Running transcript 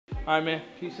right, man.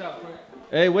 Peace out, Clint.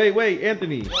 Hey, wait,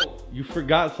 Anthony. Whoa. You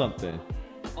forgot something.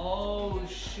 Oh,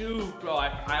 shoot, bro.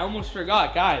 I almost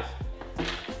forgot, guys.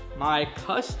 My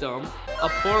custom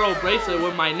Aporro bracelet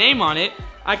with my name on it.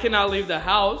 I cannot leave the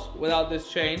house without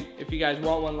this chain. If you guys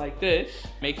want one like this,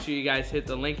 make sure you guys hit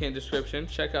the link in the description.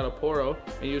 Check out Aporro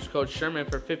and use code Sherman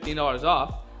for $15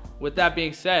 off. With that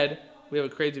being said, we have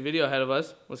a crazy video ahead of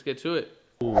us. Let's get to it.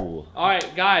 Ooh. All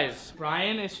right, guys.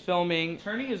 Brian is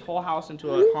turning his whole house into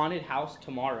a haunted house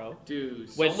tomorrow. Dude,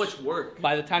 so much work.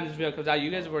 By the time this video comes out, you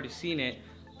guys have already seen it.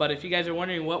 But if you guys are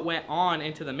wondering what went on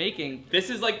into the making, this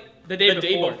is like the day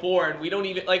before, and we don't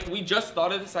even, like, we just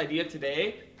thought of this idea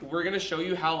today. We're gonna show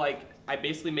you how, like, I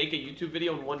basically make a YouTube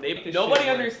video in one day. Nobody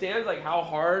understands, like, how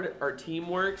hard our team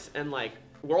works, and, like,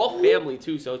 we're all family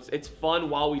too, so it's fun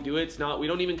while we do it. It's not, we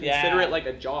don't even consider it like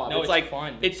a job. No, it's like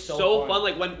fun. It's so fun.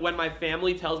 Like when my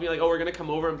family tells me, like, oh, we're gonna come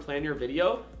over and plan your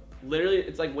video, literally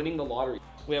it's like winning the lottery.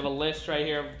 We have a list right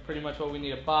here of pretty much what we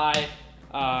need to buy.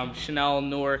 Chanel,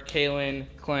 Noor, Kaylin,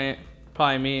 Clint,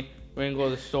 probably me. We're gonna go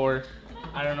to the store.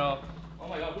 I don't know. Oh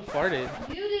my god, who farted?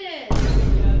 You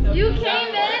did. You came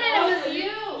in and it was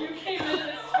you. You came in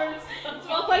and it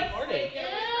smelled like farting. Ew.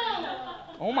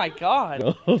 Oh my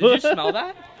god. Did you smell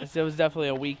that? It was definitely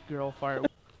a weak girl fart.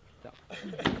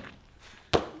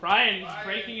 Brian, he's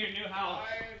breaking your new house.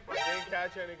 I didn't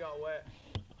catch it and it got wet.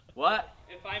 What?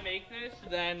 If I make this,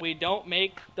 then we don't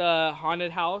make the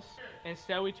haunted house.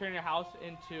 Instead, we turn your house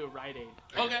into a Rite Aid.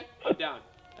 Okay, I'm down.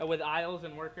 With aisles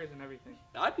and workers and everything.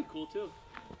 That'd be cool too.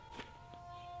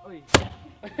 Oy.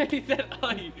 He said,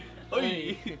 "Oy,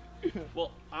 oy."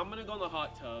 Well, I'm gonna go in the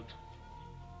hot tub.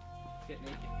 Get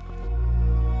naked.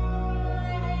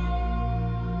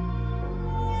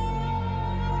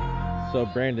 So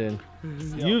Brandon,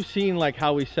 you've seen like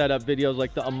how we set up videos,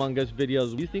 like the Among Us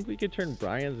videos. Do you think we could turn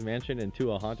Brian's mansion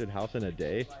into a haunted house in a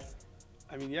day?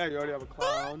 I mean, yeah, you already have a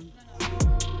clown.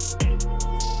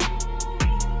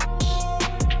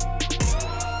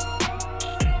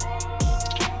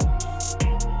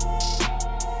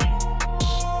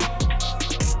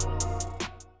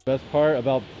 Best part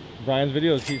about Brian's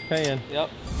videos, he's paying. Yep.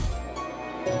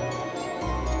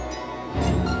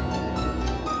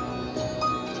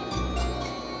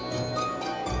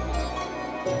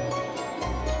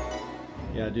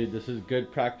 Yeah, dude, this is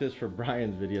good practice for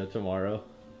Brian's video tomorrow.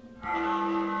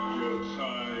 Your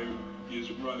time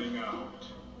is running out.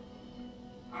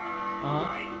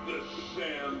 Like the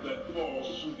sand that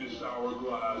falls through this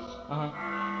hourglass.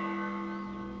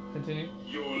 Continue.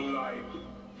 Your life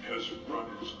has run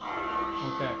its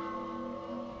course. Okay.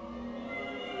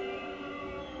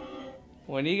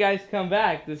 When you guys come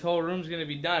back, this whole room's gonna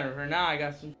be done. For now, I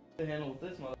got some to handle with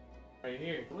this mother right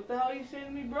here. What the hell are you saying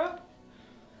to me, bro?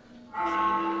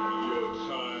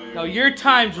 No, your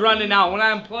time's running out when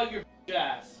I unplug your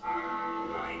ass.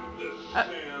 Like the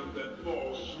sand that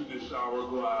falls through this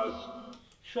hourglass.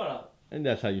 Shut up. And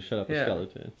that's how you shut up a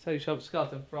skeleton. That's how you shut up a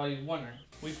skeleton, for all you wondering.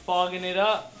 We fogging it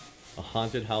up. A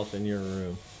haunted house in your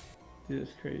room. Dude,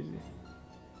 it's crazy.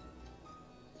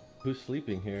 Who's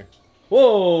sleeping here?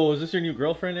 Whoa, is this your new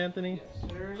girlfriend, Anthony?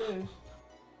 Yes, there it is.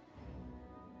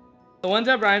 The ones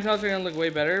at Brian's house are gonna look way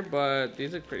better, but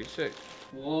these look pretty sick.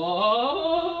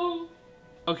 Whoa!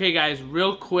 Okay guys,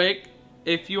 real quick,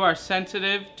 if you are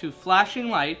sensitive to flashing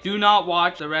lights, do not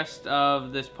watch the rest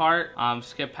of this part.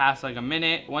 Skip past like a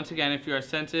minute. Once again, if you are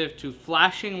sensitive to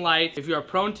flashing lights, if you are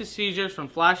prone to seizures from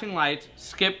flashing lights,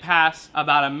 skip past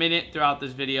about a minute throughout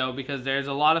this video because there's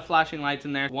a lot of flashing lights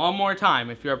in there. One more time,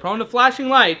 if you are prone to flashing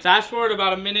lights, fast forward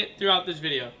about a minute throughout this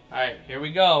video. All right, here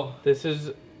we go. This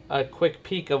is a quick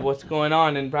peek of what's going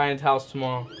on in Brian's house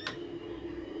tomorrow.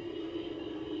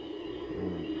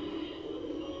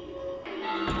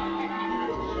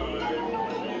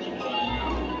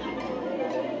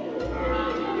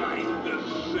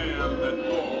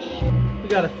 We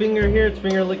got a finger here, it's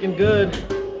finger looking good.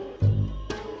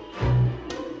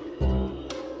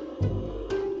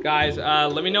 Guys,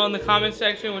 let me know in the comment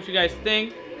section what you guys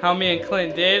think, how me and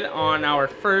Clint did on our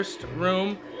first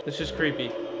room. This is creepy.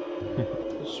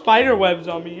 Spider webs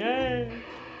on me, yay!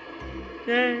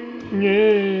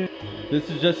 Yay! This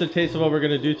is just a taste of what we're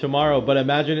gonna do tomorrow, but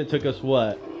imagine it took us,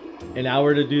 what, an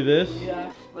hour to do this?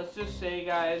 Yeah. Let's just say,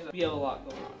 guys, we have a lot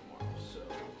going on tomorrow, so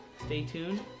stay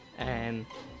tuned and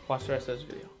watch the rest of this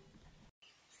video.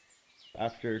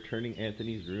 After turning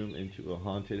Anthony's room into a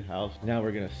haunted house, now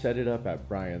we're gonna set it up at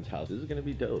Brian's house. This is gonna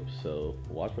be dope, so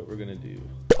watch what we're gonna do.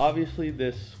 Obviously,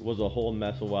 this was a whole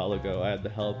mess a while ago. I had the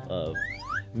help of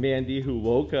Mandy, who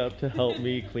woke up to help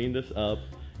me clean this up.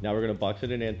 Now we're gonna box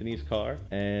it in Anthony's car,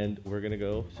 and we're gonna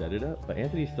go set it up. But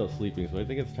Anthony's still sleeping, so I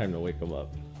think it's time to wake him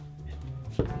up.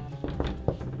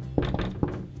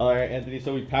 All right, Anthony.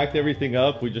 So we packed everything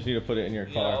up. We just need to put it in your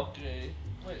car. Yeah, okay.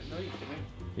 Wait, no, you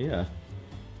didn't. Yeah.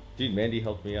 Dude, Mandy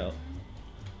helped me out.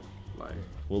 Liar.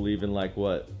 We'll leave in like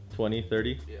what, 20,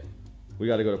 30? Yeah. We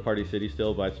got to go to Party City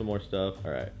still, buy some more stuff. All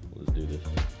right, let's do this.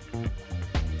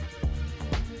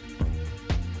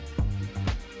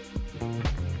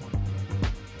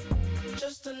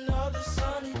 Just another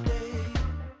sunny day.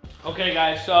 Okay,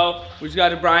 guys, so we just got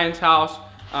to Brian's house.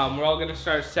 We're all gonna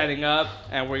start setting up,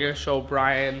 and we're gonna show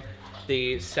Brian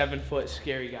the 7-foot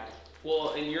scary guy.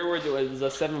 Well, in your words, it was a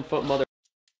 7-foot mother.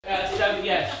 7,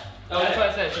 yes. Oh, that's what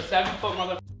I said. It's a 7-foot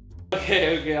mother.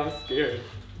 Okay, I'm scared.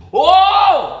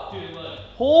 Whoa! Dude, look.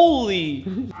 Holy!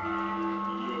 Your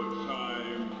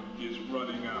time is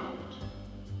running out.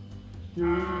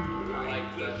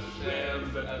 Like the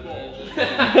Stand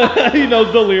that He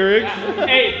knows the lyrics.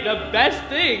 Hey, the best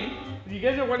thing, you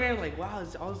guys are wondering like, wow,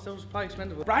 all this stuff was probably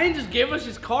expensive. Brian just gave us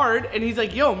his card, and he's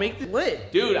like, yo, make this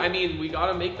lit. Dude, I mean, we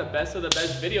gotta make the best of the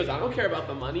best videos. I don't care about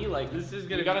the money. Like, this is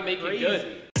gonna gotta make crazy. it good.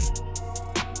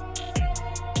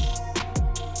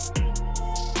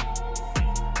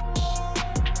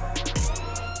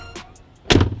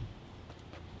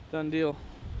 Done deal.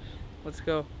 Let's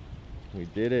go. We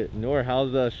did it. Noor,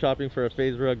 how's the shopping for a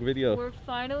FaZe rug video? We're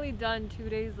finally done 2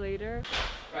 days later.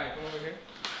 Right, come over here.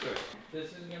 Sure.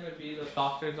 This is gonna be the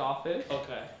doctor's office.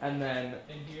 Okay. And then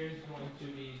in here is going to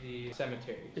be the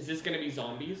cemetery. Is this gonna be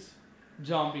zombies?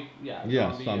 Zombie, yeah.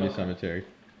 Yeah, zombie okay. cemetery.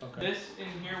 Okay. This in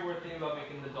here, we're thinking about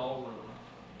making the doll room.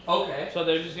 Okay. So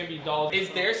there's just gonna be dolls. Is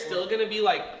there still gonna be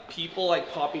like people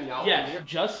like popping out? Yeah, from here?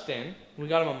 Justin, we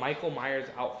got him a Michael Myers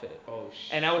outfit. Oh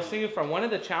shit. And I was thinking from one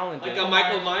of the challenges. Like a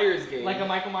Michael Myers game. Like a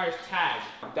Michael Myers tag.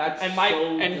 That's And Mike,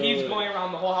 so and he's good. going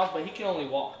around the whole house, but he can only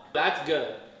walk. That's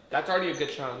good. That's already a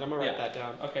good challenge. I'm gonna write Yeah. that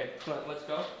down. Okay, let's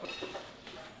go.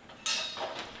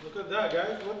 Look at that,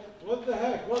 guys. What the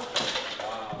heck? What?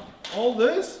 Wow. All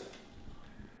this?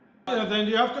 And then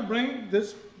you have to bring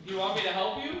this. Do you want me to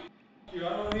help you? I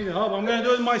don't need help. I'm gonna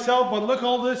do it myself. But look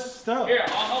all this stuff. Here,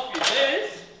 I'll help you.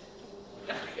 This.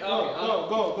 Go. I'll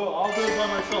do it by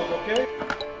myself. Okay?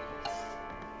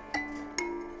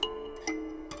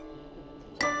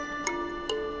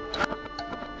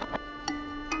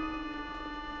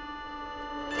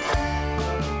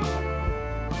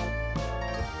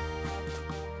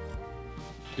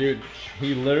 Dude,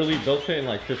 he literally built it in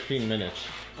like 15 minutes.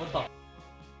 What the?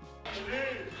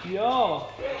 Yo.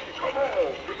 Come on,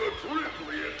 to the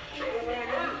grisliest show on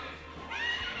earth.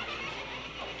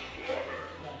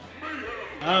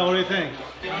 What do you think?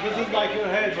 This is like your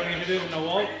head when you hit it in the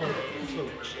wall.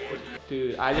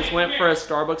 Dude, I just went for a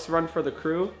Starbucks run for the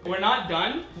crew. We're not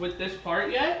done with this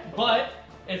part yet, but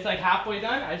it's like halfway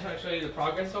done. I just want to show you the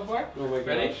progress so far. Oh my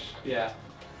Ready? gosh. Yeah.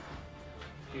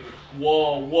 Dude.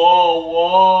 Whoa,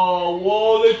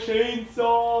 the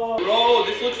chainsaw. Bro,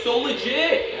 this looks so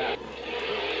legit. Yeah.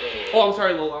 Oh, I'm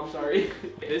sorry, Lola, I'm sorry.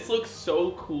 This looks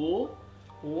so cool.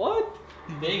 What?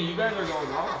 Dang, you guys are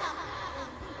going off.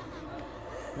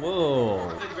 Whoa.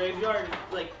 The graveyard is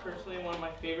like personally one of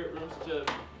my favorite rooms to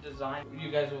design.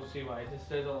 You guys will see why.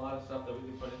 There's a lot of stuff that we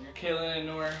can put in here. Kaylin and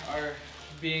Noor are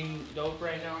being dope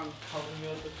right now. I'm helping you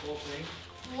with this whole thing.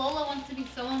 Lola wants to be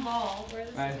so involved. Where are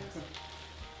the Nice. scissors?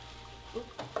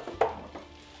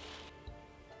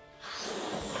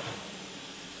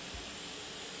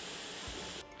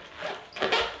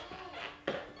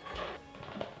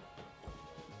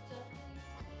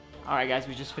 All right, guys,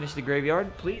 we just finished the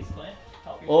graveyard. Please, Clint,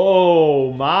 help you.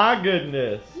 Oh my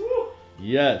goodness.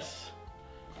 Yes.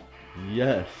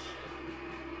 Yes.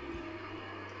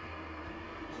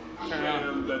 Turn around.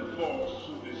 Hand that falls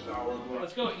through this hourglass.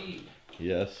 Let's go eat.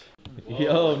 Yes.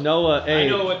 Yo, Noah, hey. I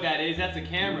know what that is. That's a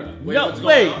camera. Wait, No, what's going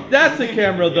wait, on? that's a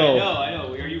camera though. I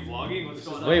know. Are you vlogging? What's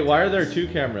going on? Wait, why are there two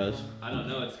cameras? I don't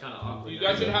know. It's kind of awkward. You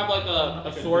guys should have like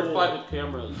a sword fight with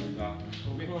cameras.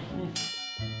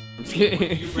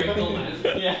 You break the lens.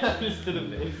 Yeah, just to the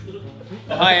face.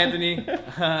 Hi, Anthony. Dude,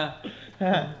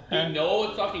 Noah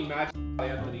was talking mad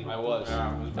Anthony. I was.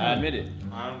 I admit it.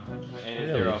 And is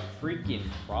there a freaking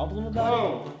problem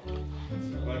about it?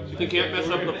 You can't mess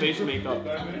up the face makeup.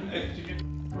 Hey,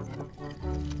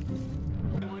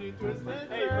 perfect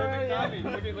timing.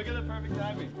 Look at the perfect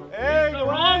timing. It's the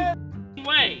wrong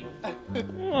way.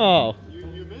 Oh.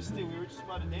 You missed it. We were just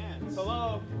about to dance.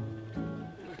 Hello.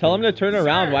 Tell him to turn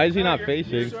around. Why is he not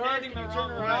facing?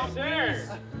 Turn around,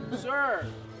 sir. Sir.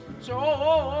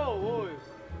 Oh.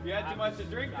 You had too much to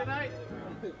drink tonight?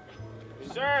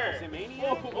 Sir. Is it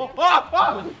maniac?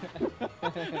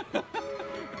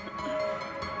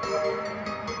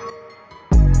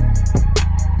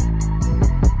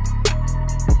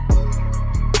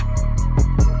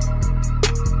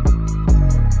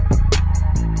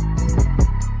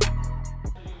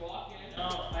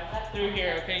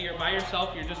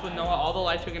 yourself. You're just with Noah. All the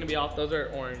lights are gonna be off. Those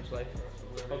are orange lights.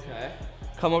 Okay.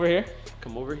 Come over here.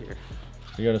 Come over here.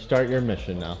 You're gonna start your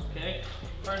mission now. Okay.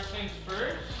 First things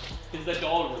first is the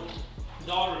doll room.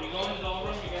 Doll room. You go in the doll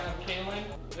room. You're gonna have Kaylin.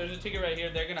 There's a ticket right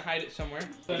here. They're gonna hide it somewhere.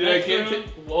 So Dude, I can't see.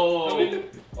 Whoa.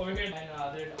 Over here.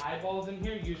 And there's eyeballs in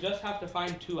here. You just have to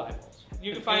find 2 eyeballs.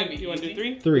 You can find. You want to do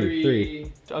 3?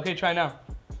 Three. Okay, try now.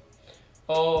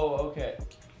 Oh, okay.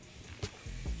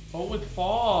 Oh, with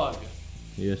fog.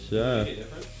 Yes, sir.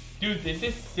 Dude, this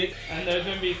is sick. And there's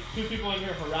gonna be 2 people in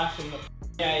here harassing them.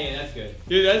 Yeah, that's good.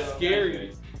 Dude, that's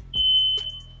scary.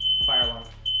 Fire alarm.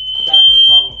 That's the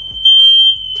problem.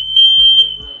 We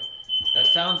need a broom. That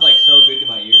sounds like so good to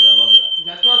my ears. I love that. Is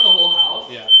that throughout the whole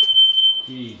house? Yeah.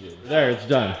 Jesus. There, it's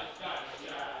done.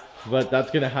 But that's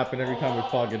gonna happen every time we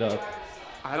fog it up.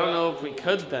 I don't know if we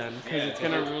could then, because it's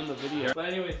gonna ruin the video. But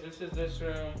anyways, this is this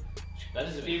room.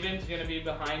 Steven's gonna be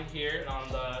behind here on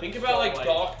the. Think about like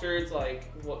doctors, like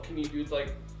what can you do? It's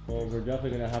like, Well, we're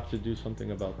definitely gonna have to do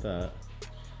something about that.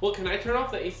 well, can I turn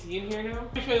off the AC in here now?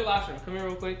 Let me show you the last room. Come here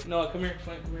real quick. No, come here.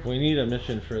 Come here. We need a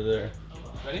mission for there.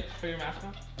 Ready? Put your mask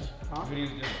on. Huh?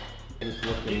 Just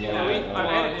looking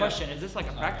I had a question. Is this like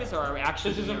a practice or are we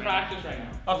actually? This is a practice right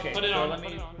now. Okay. Put it so on. let Put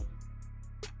me. it on.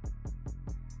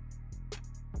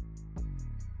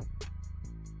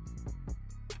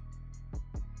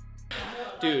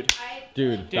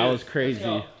 Dude, that was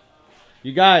crazy.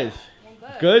 You guys,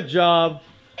 good job.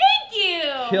 Thank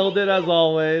you. Killed it as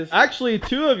always. Actually,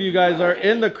 2 of you guys are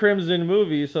in the Crimson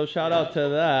movie, so shout out to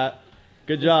that.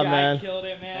 Good job, man. Killed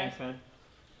it, man. Thanks, man.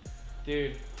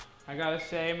 Dude, I gotta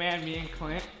say, man, me and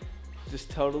Clint just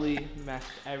totally messed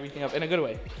everything up in a good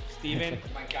way. Steven,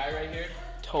 my guy right here,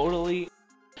 totally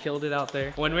killed it out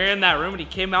there. When we were in that room and he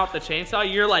came out with the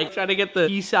chainsaw, you're like trying to get the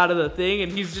piece out of the thing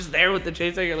and he's just there with the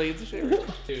chainsaw. You're like, it's a shit.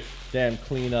 Dude. Damn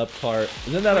cleanup part.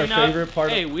 Isn't that our favorite part?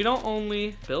 Hey, we don't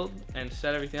only build and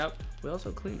set everything up, we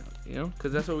also clean up, you know?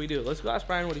 Because that's what we do. Let's go ask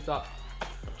Brian what he thought.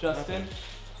 Justin?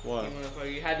 What?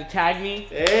 You had to tag me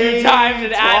Hey, 2 times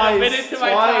and add a minute to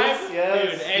my twice, time.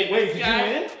 yes. Dude, hey, Wait, this did you guy-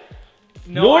 win?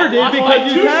 No, Nor I did lost because by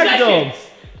you 2 tagged seconds. him.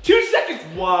 2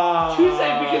 seconds. Wow. 2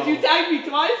 seconds because you tagged me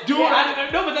twice. Dude,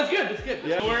 no, but that's good. That's good.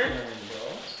 Yeah.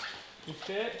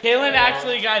 Kaylin,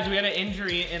 actually, guys, we had an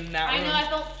injury in that room. I know, I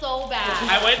felt so bad.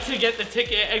 I went to get the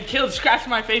ticket and Kaylin scratched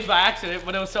my face by accident,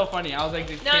 but it was so funny. I was like,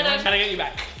 Kaylin, gotta get you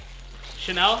back.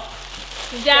 Chanel?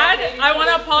 Dad, I want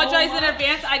to apologize in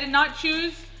advance. I did not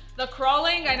choose the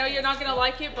crawling. I know you're not gonna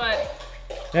like it, but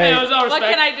Hey, what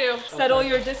can I do? Settle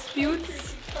your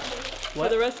disputes for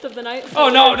the rest of the night? Oh,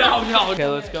 no. Okay,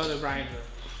 let's go to Brian's room.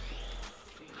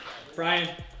 Brian.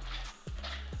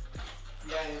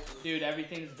 Dude,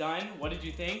 everything's done. What did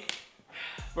you think?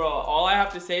 bro, all I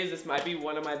have to say is this might be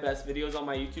one of my best videos on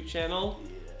my YouTube channel.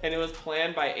 And it was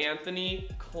planned by Anthony,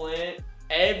 Clint.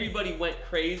 Everybody went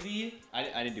crazy. I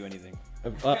didn't do anything.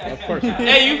 Of course.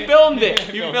 Hey, you filmed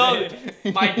it. You filmed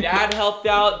it. My dad helped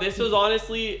out. This was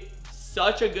honestly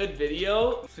such a good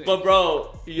video. But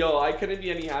bro, yo, I couldn't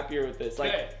be any happier with this. Like,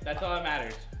 okay, that's all that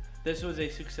matters. This was a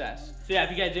success. So yeah,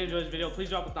 if you guys did enjoy this video, please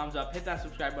drop a thumbs up. Hit that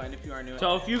subscribe button if you are new.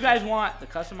 So if you guys want the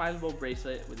customizable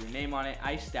bracelet with your name on it,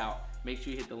 iced out, make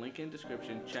sure you hit the link in the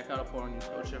description. Check out Aporro and use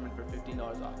code Sherman for $15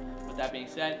 off. With that being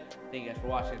said, thank you guys for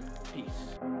watching.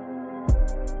 Peace.